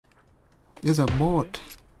There's a boat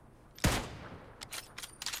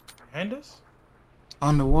Behind us?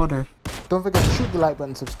 on the water. Don't forget to shoot the like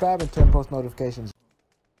button, subscribe, and turn post notifications.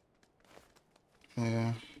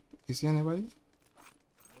 Yeah. You see anybody? Nope.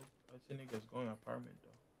 I see niggas going apartment though.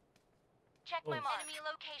 Check my mark. Enemy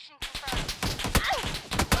location confirmed.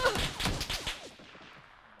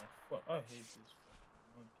 I hate this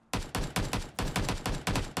fucking monkey.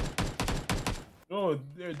 Oh,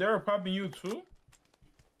 they're popping you too?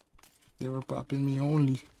 They were popping me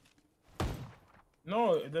only.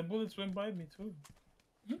 No, the bullets went by me too.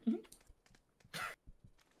 They're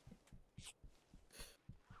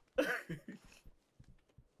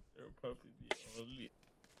popping me only.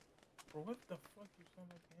 Bro, what the fuck? You sound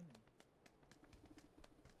like an enemy.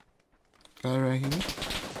 Guy right here.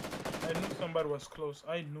 I knew somebody was close.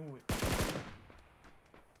 I knew it.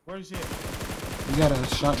 Where's he? You got a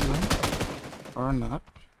shotgun. Or not.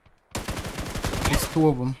 It's two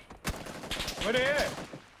of them. Where they at?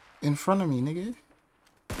 In front of me, nigga.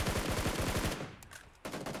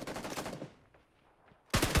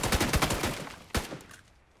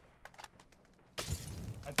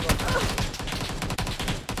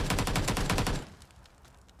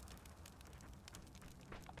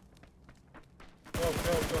 Go.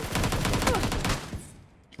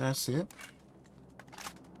 That's it.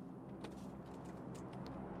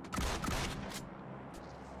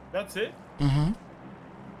 That's it? Mm-hmm.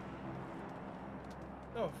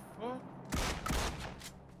 The fuck?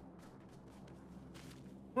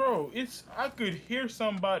 Bro, I could hear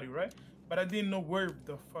somebody, right? But I didn't know where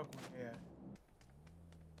the fuck was they at.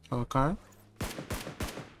 Oh, car.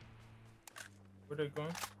 Where they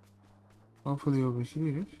going? Hopefully over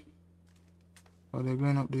here. Oh, they're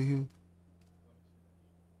going up the hill.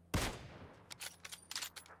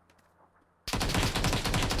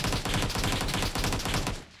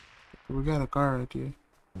 We got a car right here.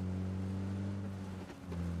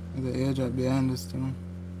 There's an airdrop behind us too.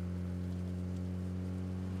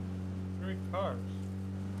 3 cars.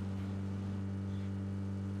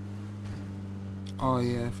 Oh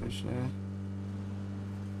yeah, for sure.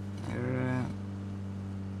 Alright.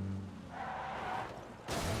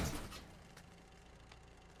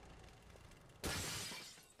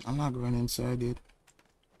 I'm not going inside it.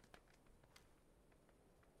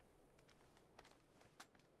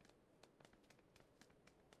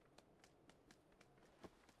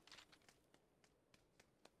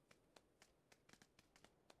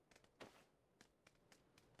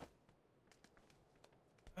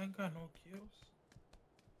 I ain't got no kills.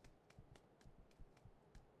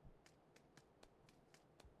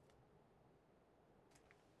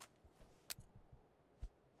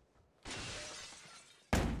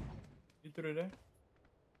 You threw it there?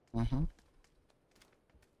 Mm-hmm.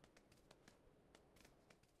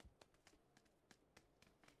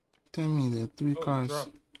 Tell me there are 3 cars. Drop.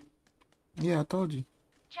 Yeah, I told you.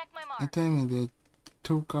 Check my And mark. tell me there are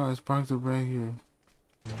 2 cars parked up right here.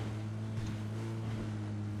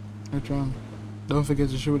 Which one? Don't forget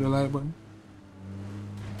to shoot the like button.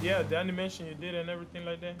 Yeah, the animation you did and everything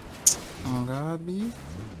like that. Oh God, B.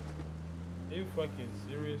 Are you fucking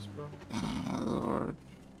serious, bro? Oh Lord.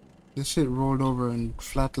 This shit rolled over in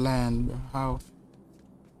flat land, bro. How? I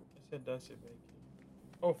said that's it, baby.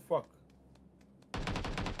 Oh, fuck.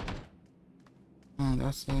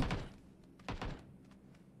 That's it.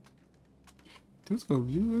 Dude, go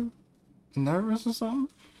you nervous or something?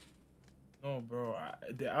 No, bro.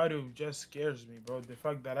 The audio just scares me, bro. The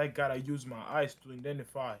fact that I gotta use my eyes to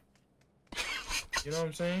identify. You know what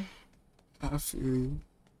I'm saying? I feel you.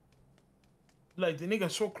 Like, the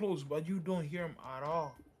nigga's so close, but you don't hear him at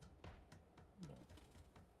all.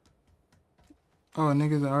 Oh,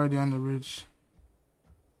 niggas are already on the bridge.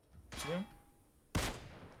 Yeah?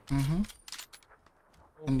 Mm-hmm.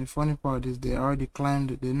 And the funny part is they already climbed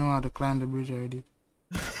it. They know how to climb the bridge already.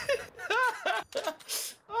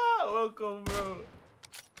 Ah, welcome, bro.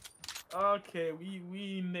 Okay, we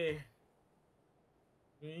in there.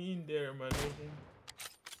 We in there, my nigga.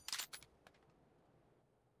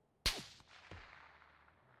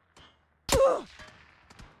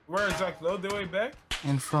 Where exactly? All the way back?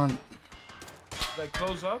 In front. Like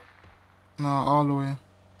close up? No, all the way.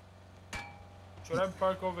 Should I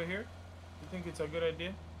park over here? You think it's a good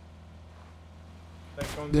idea? Like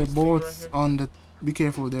on They're this thing right both here? on the. Be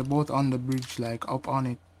careful. They're both on the bridge, like up on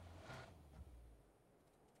it.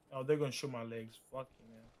 Oh, they're gonna shoot my legs. Fuck you,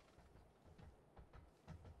 man.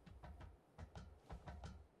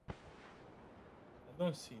 I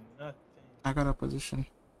don't see nothing. I got a position.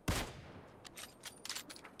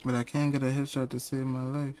 But I can't get a headshot to save my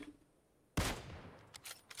life.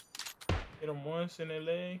 Hit him once in the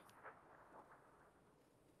leg.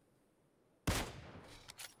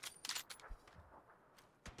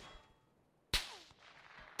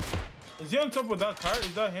 Is he on top of that car?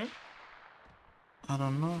 Is that him? I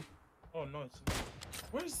don't know. Oh no, it's not.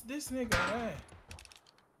 Where's this nigga at?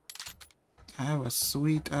 I have a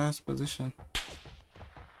sweet ass position.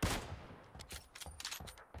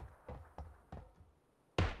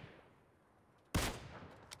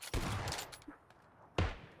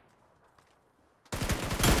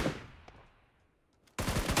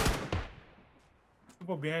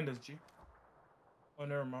 People behind us, G. Oh,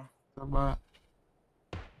 never mind. But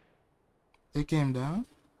they came down.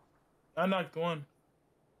 I knocked one.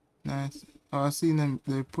 Nice. Oh, I seen them.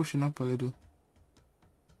 They're pushing up a little.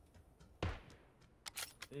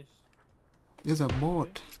 This. There's a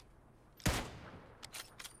boat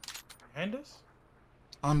Behind us?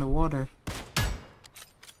 on the water.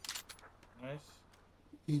 Nice.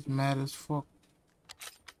 He's mad as fuck.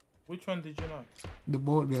 Which one did you knock? The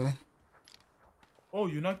boat guy. Oh,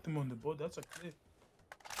 you knocked him on the boat. That's a clip.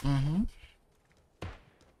 Mm-hmm.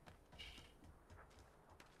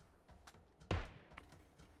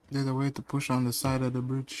 There's a way to push on the side of the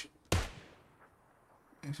bridge.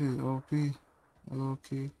 This is OP.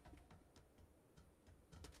 Okay.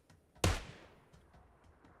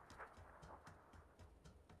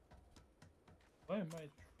 Why am I?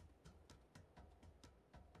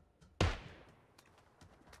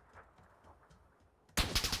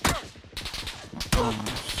 Oh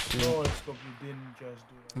shit. No, Scope, you didn't just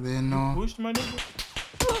do that. They You know. pushed my nigga?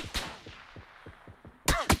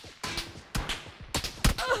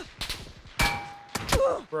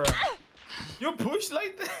 Bruh. You pushed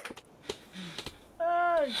like that?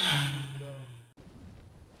 Ah,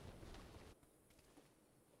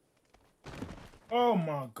 oh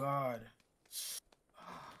my god.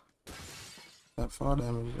 That fall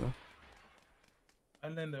damage though. I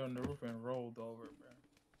landed on the roof and rolled over, bro.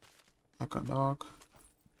 Like a dog.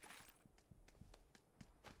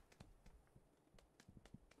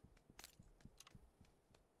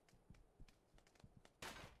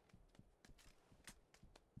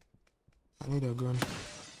 I need a gun.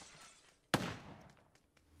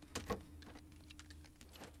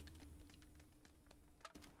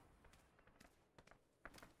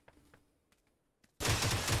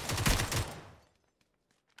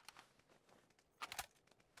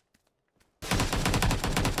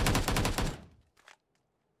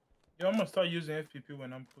 Yo, I'm gonna start using FPP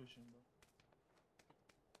when I'm pushing, bro.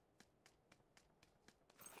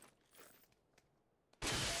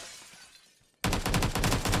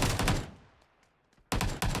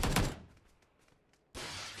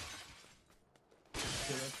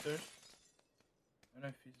 Okay, that's there. I don't know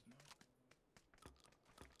if he's not.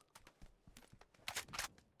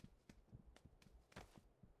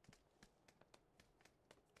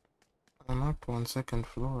 I'm up on second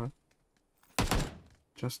floor.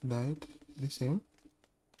 Just died. This him?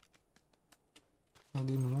 I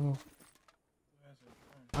didn't move.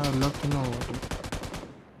 I'd love to know what the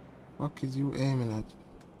fuck is you aiming at?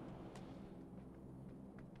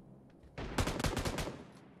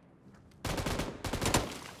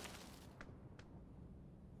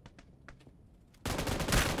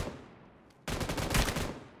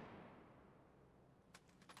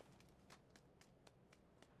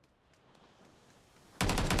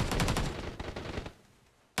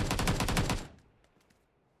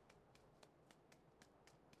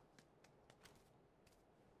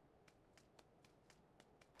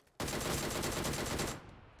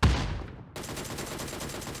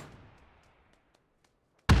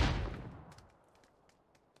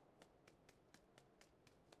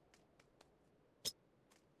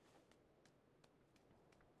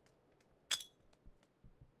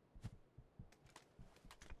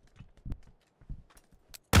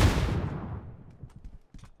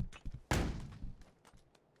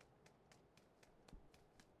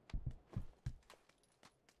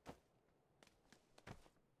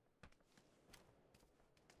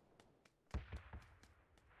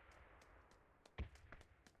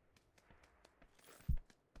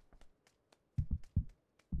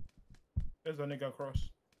 There's a nigga across.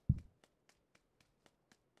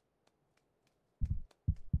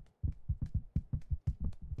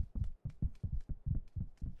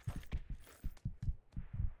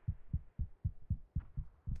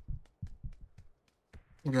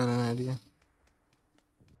 Got an idea.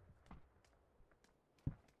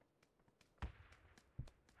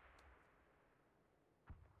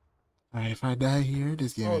 Alright, if I die here,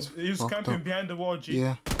 this game Oh, is he's fucked camping up. behind the wall, G.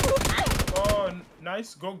 Yeah, Oh,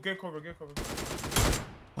 nice. Go get cover, get cover.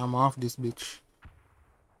 I'm off this bitch.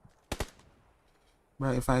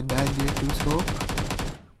 But if I died there too slow,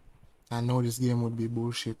 I know this game would be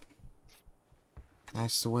bullshit. I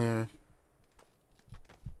swear.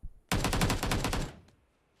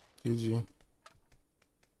 GG.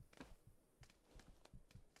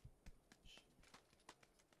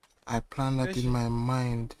 I planned that in my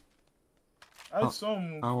mind. I saw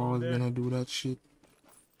him How I from was there. gonna do that shit.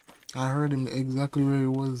 I heard him exactly where he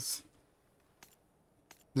was.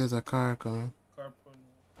 There's a car coming. Car pulling.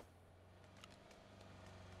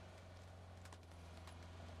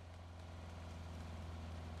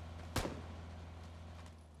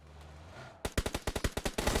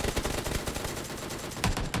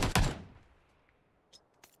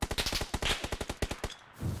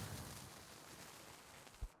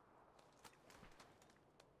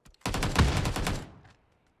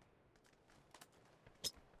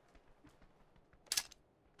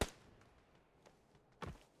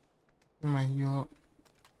 My heal up.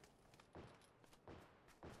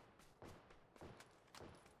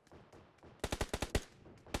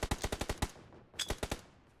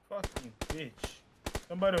 Fucking bitch.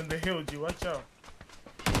 Somebody on the hill, G. Watch out.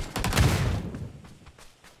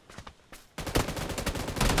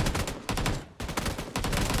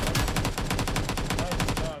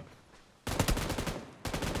 Nice knock.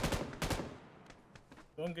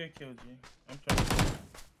 Don't get killed, G. I'm trying to.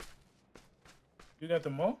 You got the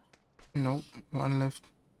mo? Nope, one left.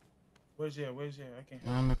 Where's here? Where's here? I can't.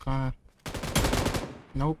 On the corner.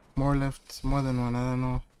 Nope, more left. More than one. I don't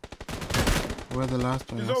know where the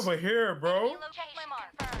last one He's is. over here, bro. Enemy location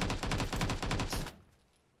confirmed.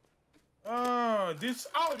 Ah, this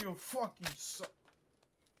audio fucking sucks.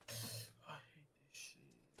 I hate this shit.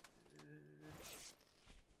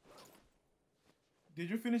 Did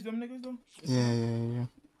you finish them niggas though? Yeah.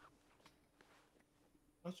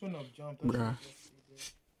 I shouldn't have jumped. Bruh.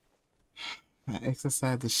 I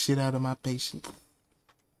exercised the shit out of my patience.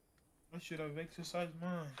 I should have exercised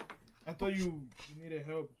mine. I thought you needed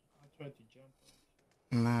help. I tried to jump.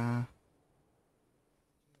 Nah.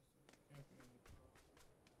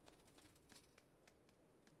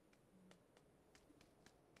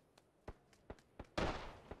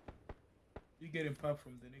 You getting popped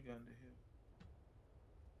from the nigga on the hill.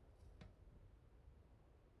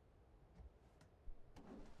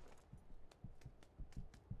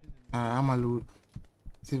 I'ma loot.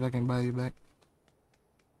 See if I can buy you back.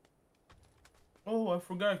 Oh, I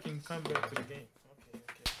forgot I can come back to the game.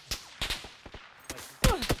 Okay.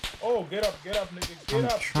 Oh, get up, nigga. Get I'm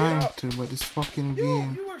up, trying get up. to, but this fucking You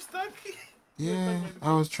game. were stuck. Yeah,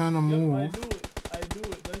 I was trying to Yep, move. I do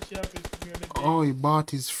it. That shit happens to me on the game. Oh, he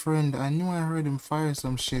bought his friend. I knew I heard him fire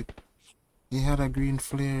some shit. He had a green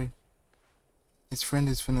flare. His friend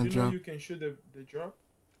is finna You know drop. you can shoot the drop?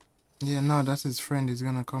 Yeah, no, that's his friend. He's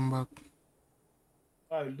gonna come back.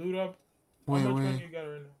 Alright, loot up. How Wait, much money wait. you got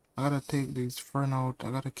right now? I gotta take this friend out.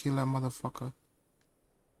 I gotta kill that motherfucker.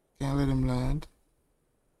 Can't let him land.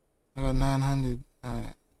 I got 900.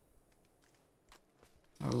 Alright.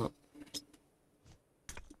 Hold up.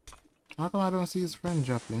 How come I don't see his friend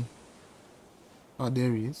dropping? Oh,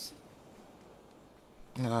 there he is.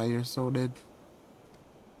 Ah, you're so dead.